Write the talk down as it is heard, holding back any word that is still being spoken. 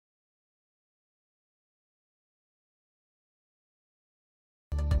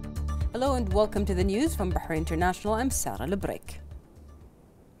Hello and welcome to the news from Bahrain International. I'm Sarah Lebrik.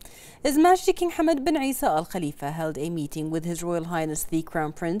 His Majesty King Hamad bin Isa Al Khalifa held a meeting with His Royal Highness the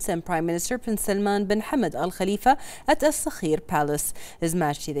Crown Prince and Prime Minister Prince Salman bin Hamad Al Khalifa at Al Sakhir Palace. His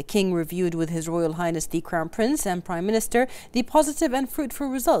Majesty the King reviewed with His Royal Highness the Crown Prince and Prime Minister the positive and fruitful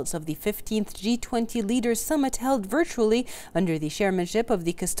results of the 15th G20 Leaders Summit held virtually under the chairmanship of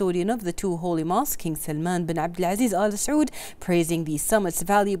the custodian of the two holy mosques, King Salman bin Abdulaziz Al Saud, praising the summit's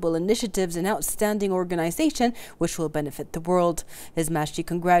valuable initiatives and outstanding organization which will benefit the world. His Majesty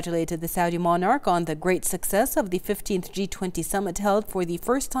congratulated the Saudi monarch on the great success of the 15th G20 summit held for the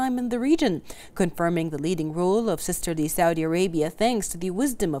first time in the region, confirming the leading role of sisterly Saudi Arabia thanks to the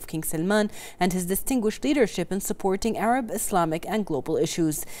wisdom of King Salman and his distinguished leadership in supporting Arab, Islamic and global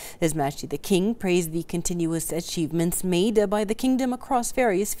issues. His Majesty the King praised the continuous achievements made by the kingdom across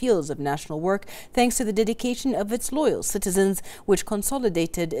various fields of national work thanks to the dedication of its loyal citizens, which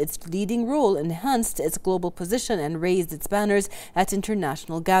consolidated its leading role, enhanced its global position and raised its banners at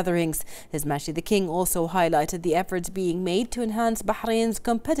international gatherings. His Majesty the King also highlighted the efforts being made to enhance Bahrain's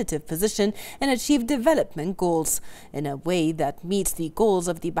competitive position and achieve development goals in a way that meets the goals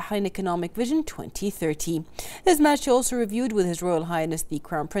of the Bahrain Economic Vision 2030. His Majesty also reviewed with His Royal Highness the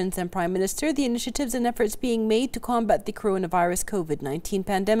Crown Prince and Prime Minister the initiatives and efforts being made to combat the coronavirus COVID-19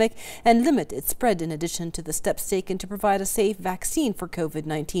 pandemic and limit its spread, in addition to the steps taken to provide a safe vaccine for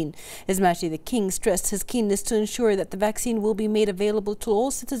COVID-19. His Majesty the King stressed his keenness to ensure that the vaccine will be made available to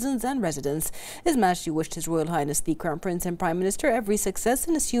all citizens and residents. His Majesty wished His Royal Highness the Crown Prince and Prime Minister every success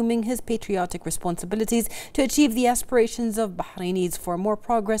in assuming his patriotic responsibilities to achieve the aspirations of Bahrainis for more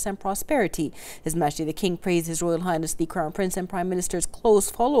progress and prosperity. His Majesty the King praised His Royal Highness the Crown Prince and Prime Minister's close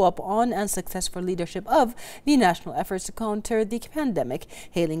follow-up on and successful leadership of the national efforts to counter the pandemic,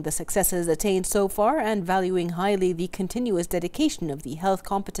 hailing the successes attained so far and valuing highly the continuous dedication of the health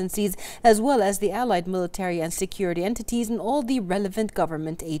competencies as well as the allied military and security entities and all the relevant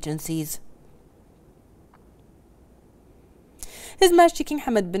government agencies. His Majesty King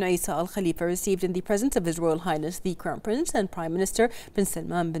Hamad bin Isa Al Khalifa received in the presence of His Royal Highness the Crown Prince and Prime Minister Prince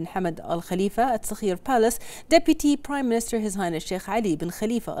Salman bin Hamad Al Khalifa at Sakhir Palace, Deputy Prime Minister His Highness Sheikh Ali bin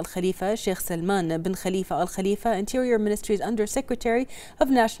Khalifa Al Khalifa, Sheikh Salman bin Khalifa Al Khalifa, Interior Ministry's Under Secretary of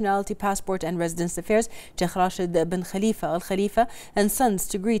Nationality, Passport and Residence Affairs, Sheikh Rashid bin Khalifa Al Khalifa, and sons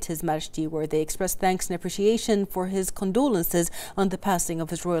to greet His Majesty, where they expressed thanks and appreciation for his condolences on the passing of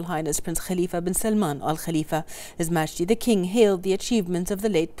His Royal Highness Prince Khalifa bin Salman Al Khalifa. His Majesty the King hailed the achievements of the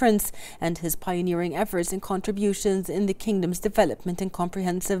late Prince and his pioneering efforts and contributions in the kingdom's development and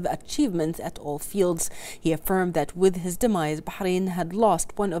comprehensive achievements at all fields. He affirmed that with his demise, Bahrain had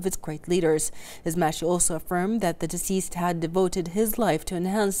lost one of its great leaders. His Majesty also affirmed that the deceased had devoted his life to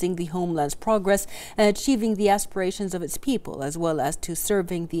enhancing the homeland's progress and achieving the aspirations of its people, as well as to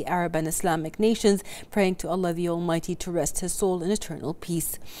serving the Arab and Islamic nations, praying to Allah the Almighty to rest his soul in eternal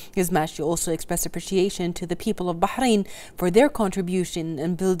peace. His Majesty also expressed appreciation to the people of Bahrain for their contribution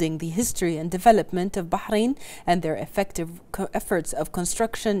in building the history and development of Bahrain and their effective efforts of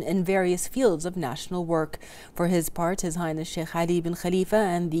construction in various fields of national work. For his part, His Highness Sheikh Ali bin Khalifa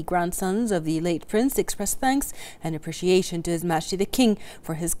and the grandsons of the late Prince expressed thanks and appreciation to His Majesty the King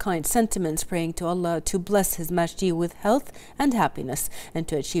for his kind sentiments, praying to Allah to bless His Majesty with health and happiness and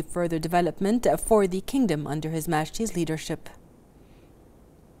to achieve further development for the kingdom under His Majesty's leadership.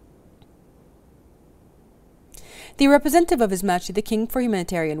 The representative of His Majesty the King for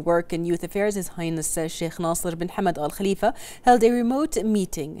Humanitarian Work and Youth Affairs, His Highness Sheikh Nasser bin Hamad Al Khalifa, held a remote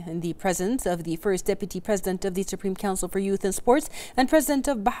meeting in the presence of the First Deputy President of the Supreme Council for Youth and Sports and President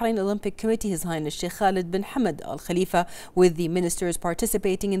of Bahrain Olympic Committee, His Highness Sheikh Khalid bin Hamad Al Khalifa, with the ministers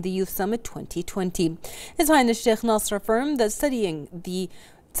participating in the Youth Summit 2020. His Highness Sheikh Nasser affirmed that studying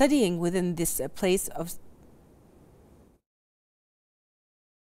within this place of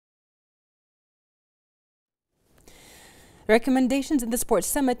recommendations in the Sports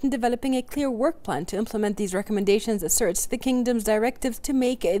Summit and developing a clear work plan to implement these recommendations asserts the Kingdom's directives to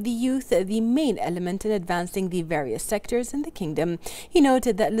make the youth the main element in advancing the various sectors in the Kingdom. He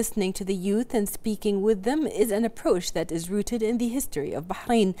noted that listening to the youth and speaking with them is an approach that is rooted in the history of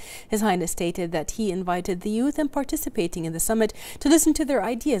Bahrain. His Highness stated that he invited the youth in participating in the summit to listen to their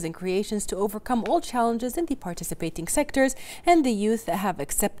ideas and creations to overcome all challenges in the participating sectors, and the youth have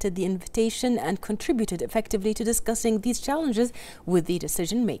accepted the invitation and contributed effectively to discussing these challenges challenges with the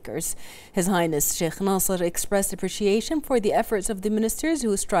decision makers. His Highness Sheikh Nasser expressed appreciation for the efforts of the ministers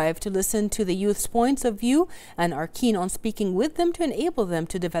who strive to listen to the youth's points of view and are keen on speaking with them to enable them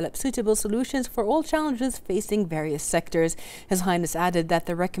to develop suitable solutions for all challenges facing various sectors. His Highness added that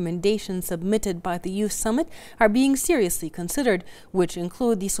the recommendations submitted by the Youth Summit are being seriously considered, which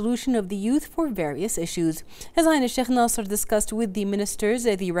include the solution of the youth for various issues. His Highness Sheikh Nasser discussed with the ministers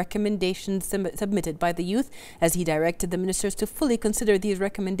the recommendations submitted by the youth, as he directed the ministers to fully consider these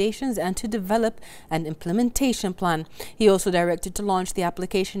recommendations and to develop an implementation plan. He also directed to launch the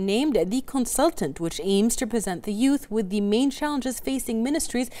application named The Consultant, which aims to present the youth with the main challenges facing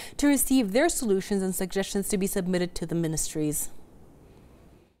ministries to receive their solutions and suggestions to be submitted to the ministries.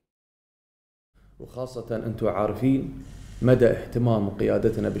 وخاصة أنتم عارفين مدى اهتمام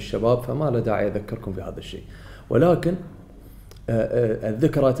قيادتنا بالشباب، فما له داعي أذكركم في هذا الشيء، ولكن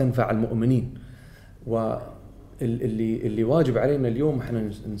الذكرى تنفع المؤمنين، واللي واجب علينا اليوم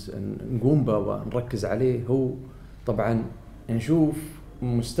احنا نقوم به ونركز عليه هو طبعا نشوف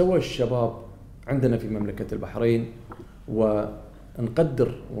مستوى الشباب عندنا في مملكة البحرين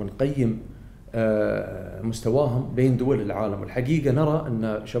ونقدر ونقيم مستواهم بين دول العالم. والحقيقة نرى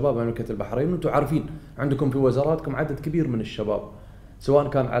أن شباب مملكة البحرين، وأنتم عارفين عندكم في وزاراتكم عدد كبير من الشباب، سواء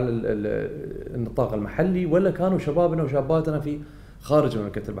كان على النطاق المحلي ولا كانوا شبابنا وشاباتنا في خارج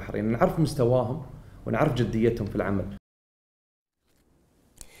مملكة البحرين، نعرف مستواهم ونعرف جديتهم في العمل.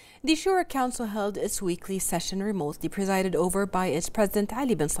 The Shura Council held its weekly session remotely, presided over by its President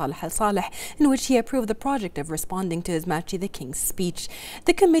Ali bin Saleh Al Saleh, in which he approved the project of responding to His Majesty the King's speech.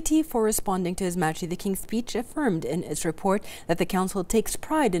 The Committee for Responding to His Majesty the King's speech affirmed in its report that the Council takes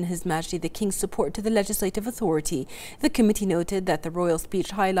pride in His Majesty the King's support to the legislative authority. The committee noted that the royal speech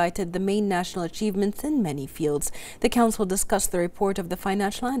highlighted the main national achievements in many fields. The Council discussed the report of the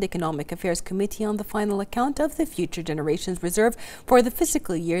Financial and Economic Affairs Committee on the final account of the Future Generations Reserve for the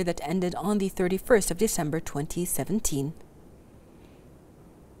fiscal year that ended on the 31st of December 2017.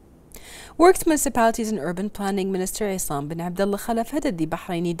 Works, Municipalities and Urban Planning Minister Isam bin Abdullah Khalaf headed the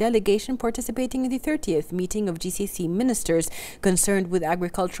Bahraini delegation participating in the 30th meeting of GCC ministers concerned with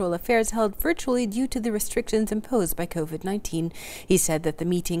agricultural affairs held virtually due to the restrictions imposed by COVID-19. He said that the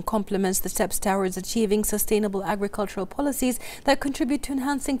meeting complements the steps towards achieving sustainable agricultural policies that contribute to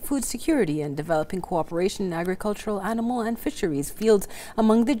enhancing food security and developing cooperation in agricultural, animal and fisheries fields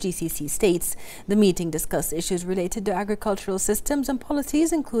among the GCC states. The meeting discussed issues related to agricultural systems and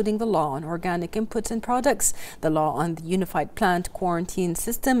policies, including the law on organic inputs and products, the law on the unified plant quarantine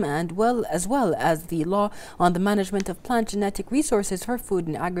system, and as well as the law on the management of plant genetic resources for food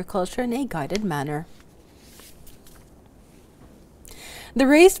and agriculture in a guided manner. The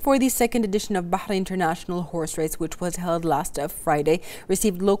race for the second edition of Bahrain International Horse Race, which was held last Friday,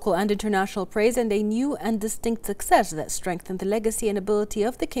 received local and international praise and a new and distinct success that strengthened the legacy and ability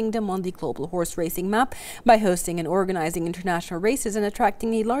of the kingdom on the global horse racing map by hosting and organizing international races and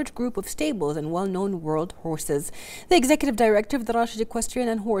attracting a large group of stables and well-known world horses. The executive director of the Rashid Equestrian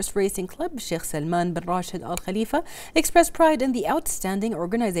and Horse Racing Club, Sheikh Salman bin Rashid Al Khalifa, expressed pride in the outstanding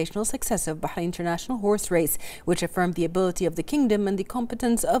organizational success of Bahrain International Horse Race, which affirmed the ability of the kingdom and the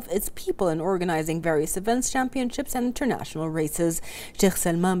competence of its people in organizing various events, championships and international races. Sheikh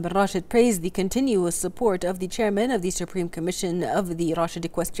Salman bin Rashid praised the continuous support of the chairman of the Supreme Commission of the Rashid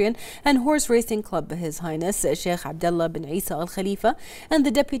Equestrian and Horse Racing Club, His Highness Sheikh Abdullah bin Isa Al Khalifa, and the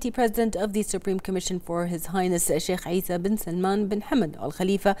Deputy President of the Supreme Commission for His Highness Sheikh Isa bin Salman bin Hamad Al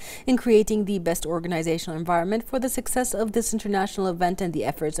Khalifa in creating the best organizational environment for the success of this international event and the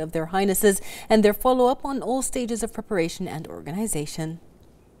efforts of their Highnesses and their follow-up on all stages of preparation and organization.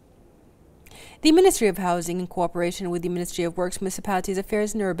 The Ministry of Housing, in cooperation with the Ministry of Works, Municipalities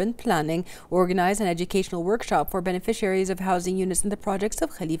Affairs and Urban Planning, organized an educational workshop for beneficiaries of housing units in the projects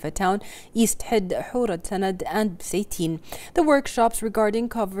of Khalifa Town, East Hid, Hurad Sanad and Saitin. The workshops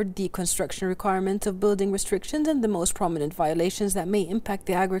covered the construction requirements of building restrictions and the most prominent violations that may impact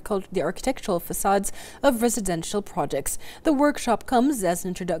the architectural facades of residential projects. The workshop comes as an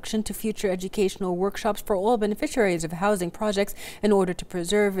introduction to future educational workshops for all beneficiaries of housing projects in order to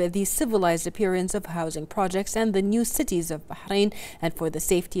preserve the civilized appearance of housing projects and the new cities of Bahrain and for the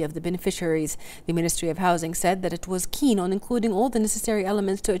safety of the beneficiaries. The Ministry of Housing said that it was keen on including all the necessary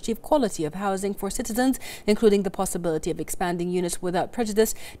elements to achieve quality of housing for citizens, including the possibility of expanding units without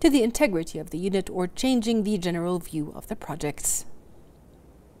prejudice to the integrity of the unit or changing the general view of the projects.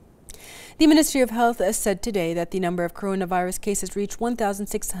 The Ministry of Health said today that the number of coronavirus cases reached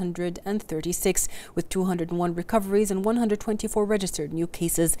 1,636, with 201 recoveries and 124 registered new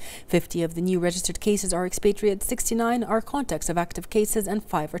cases. 50 of the new registered cases are expatriate, 69 are contacts of active cases, and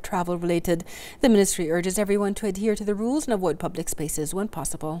 5 are travel related. The ministry urges everyone to adhere to the rules and avoid public spaces when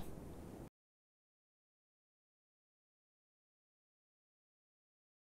possible.